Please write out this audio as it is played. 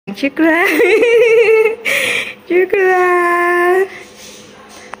Shukran. Shukran.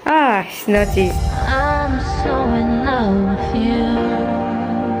 Ah, it's not easy. I'm so in love with you.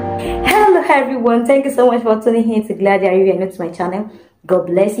 Hello everyone, thank you so much for tuning in to GLA'DIARY and to my channel. God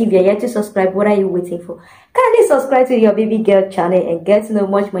bless you. If you're yet to subscribe, what are you waiting for? Kindly subscribe to your baby girl channel and get to know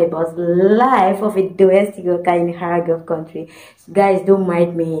much more about the life of a domestic worker in Arab country. So guys, don't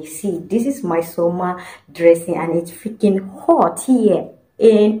mind me. See, this is my summer dressing and it's freaking hot here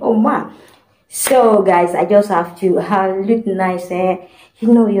in Oman. So guys, I just have to look nice and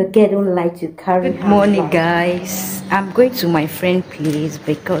you know your girl don't like to carry. Good morning guys, I'm going to my friend place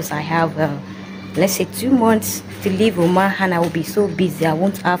because I have let's say 2 months to leave Oman and I will be so busy I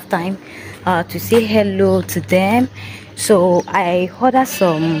won't have time to say hello to them. So I ordered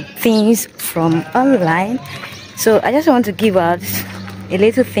some things from online, so I just want to give out a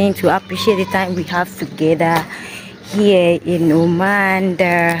little thing to appreciate the time we have together here in Oman.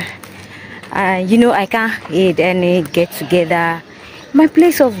 You know, I can't hate any get together my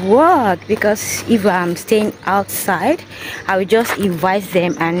place of work because if I'm staying outside I will just invite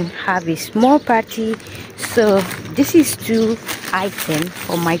them and have a small party. So this is 2 items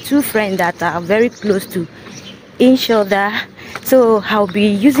for my 2 friends that are very close to each other, so I'll be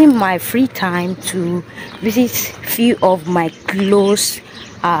using my free time to visit few of my close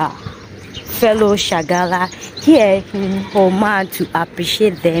fellow shagala here in Oman to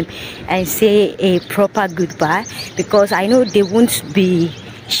appreciate them and say a proper goodbye, because I know they won't be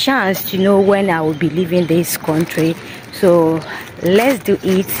chance to know when I will be leaving this country. So let's do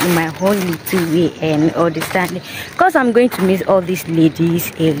it in my own little way and understand, because I'm going to miss all these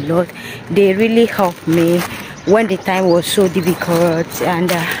ladies a lot. They really helped me when the time was so difficult,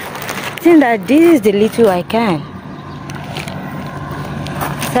 and I think that this is the little I can.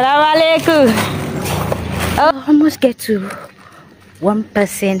 Assalamu alaikum. Oh, almost get to 1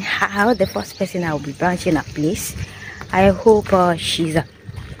 person. How the first person I will be branching a place. I hope she's at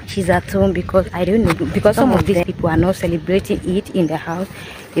home, because I don't know, because some of these people are not celebrating it in the house.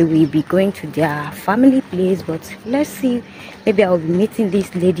 They will be going to their family place, but let's see, maybe I will be meeting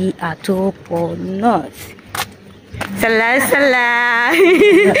this lady at home or not. Salam salam.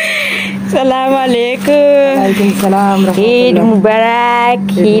 Salam alaikum. Alaikum salam. Eid Mubarak.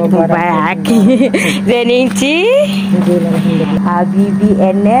 Eid Mubarak. Zeninti. Habibi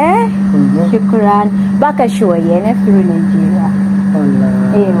ene. Shukran. Baka shoye ene firu Nigeria. Allah.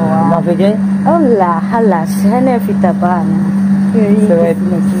 Ewa. Mafije? Allah halas ene fitabana.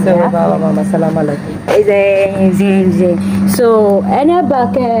 So mama salam alaikum. Zin. So ene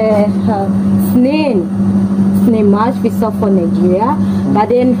baka snin. March we saw for Nigeria, but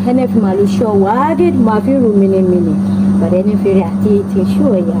then Henef Malusho warded Mavi Rumini, but then if you are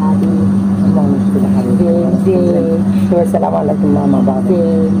sure you are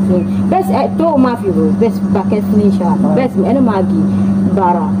best at two Mafi, best bucket nisha, best Enamagi,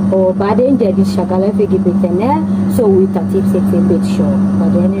 Bara, or Baden Jadi Shagala Figibitene, so we thought it's a bit short, but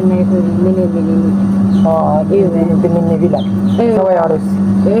then in my mini. Oh, the mini villa. So I are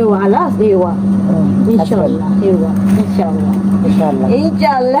alas, Inshallah,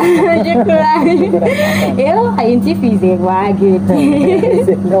 Inshallah. I interfere wagit.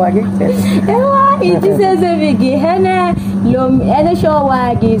 No, I get it is a big henna, lom, and a show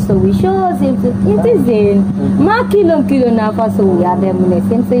waggy, so we show it is in Makilum Kilonafa, so we are them in a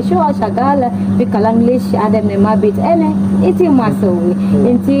sense, show Shagala, the Kalanglish, Adam Mabit, and it's in Masowi,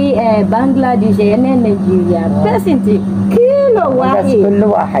 into Bangladesh and Nigeria. Person واحد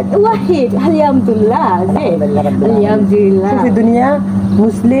الحمد لله زين الحمد لله في الدنيا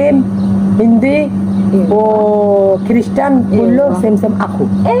مسلم هندي وكريستيان كله سمسم اخو.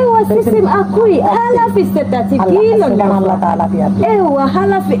 ايوه سمسم اخوي هلا في ستاتي كيلو الله تعالى في اتي. ايوه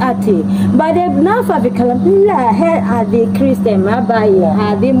هلا في اتي بعد بنافع في كلام لا هذه كريستيان ما باي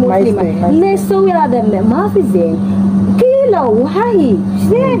هذه مسلمه نسوي هذا ما في زين كيلو هاي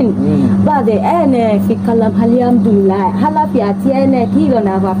زين بعد انا في كلام الحمد لله هلا في اتي انا كيلو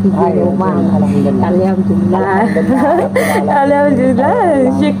نافع في كيلو ما الحمد لله الحمد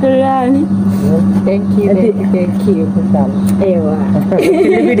لله شكرا. Thank you. Ewa.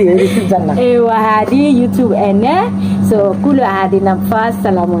 Ewa hadi YouTube ene. So kulu hadi nafas.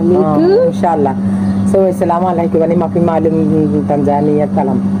 Assalamualaikum. Inshallah. So assalamualaikum. Ani mafi malum Tanzania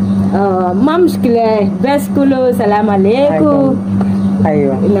kalam. Ma mshkila. Bes kulu assalamualaikum.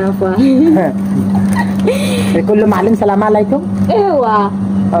 Aywa. Nafa. Kulu malum assalamualaikum. Ewa.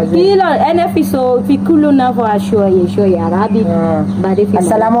 Kilo NF so في كله نفع شوية عربي بعد في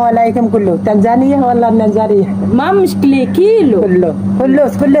السلام كله تنزانية ولا نيجيريا ما مشكلة كله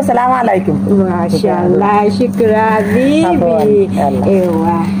السلام عليكم ما شاء الله شكرا حبيبي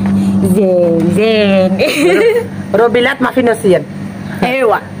ايوه زين زين. روبيلات ما في نسيان.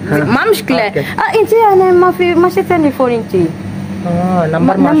 ايوه ما مشكله. انت انا ما في ماشي تليفون انت.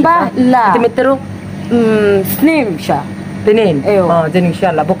 نمبر لا انت مترو سنين شهر 2. ايوه زين ان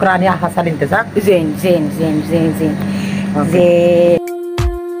شاء الله بكره انا حصل انت صح. زين زين زين زين زين زين.